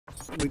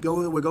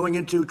We're going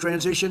into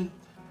transition,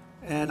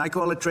 and I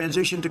call it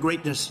transition to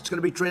greatness. It's going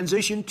to be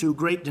transition to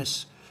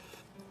greatness,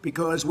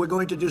 because we're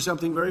going to do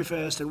something very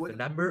fast. The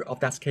number of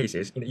death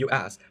cases in the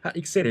U.S. had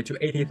exceeded to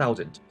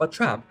 80,000, but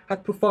Trump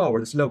had put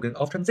forward the slogan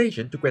of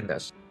transition to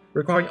greatness,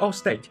 requiring all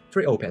states to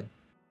reopen.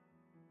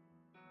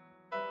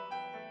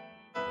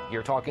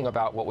 You're talking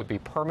about what would be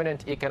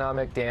permanent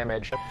economic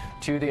damage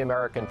to the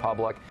American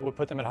public. It would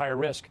put them at higher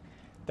risk.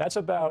 That's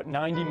about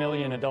 90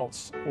 million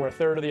adults, or a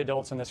third of the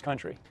adults in this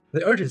country.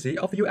 The urgency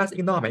of the U.S.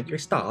 economic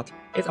restart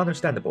is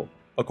understandable.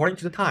 According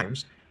to the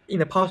Times, in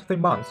the past 3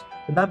 months,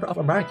 the number of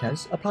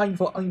Americans applying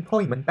for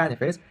unemployment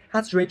benefits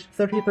has reached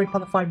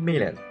 33.5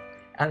 million,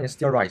 and is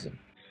still rising.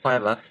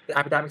 However, the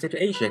epidemic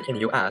situation in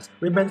the U.S.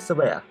 remains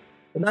severe.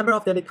 The number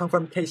of daily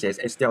confirmed cases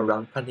is still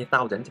around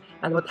 20,000,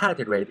 and the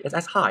mortality rate is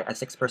as high as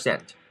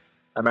 6%.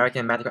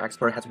 American medical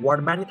expert has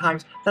warned many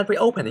times that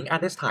reopening at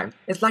this time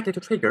is likely to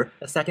trigger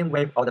a second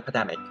wave of the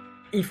pandemic.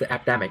 If the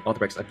epidemic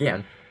outbreaks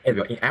again, it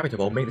will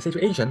inevitably make the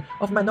situation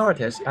of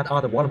minorities and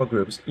other vulnerable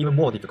groups even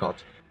more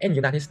difficult. In the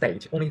United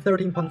States, only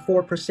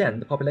 13.4% of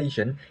the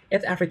population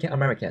is African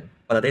American,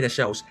 but the data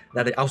shows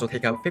that they also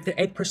take up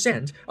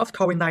 58% of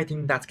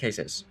COVID-19 death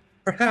cases.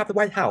 Perhaps the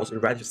White House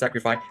is ready to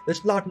sacrifice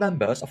these large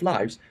numbers of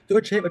lives to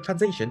achieve a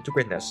transition to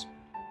greatness.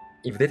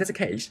 If this is the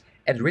case,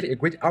 it's really a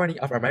great irony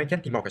of American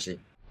democracy.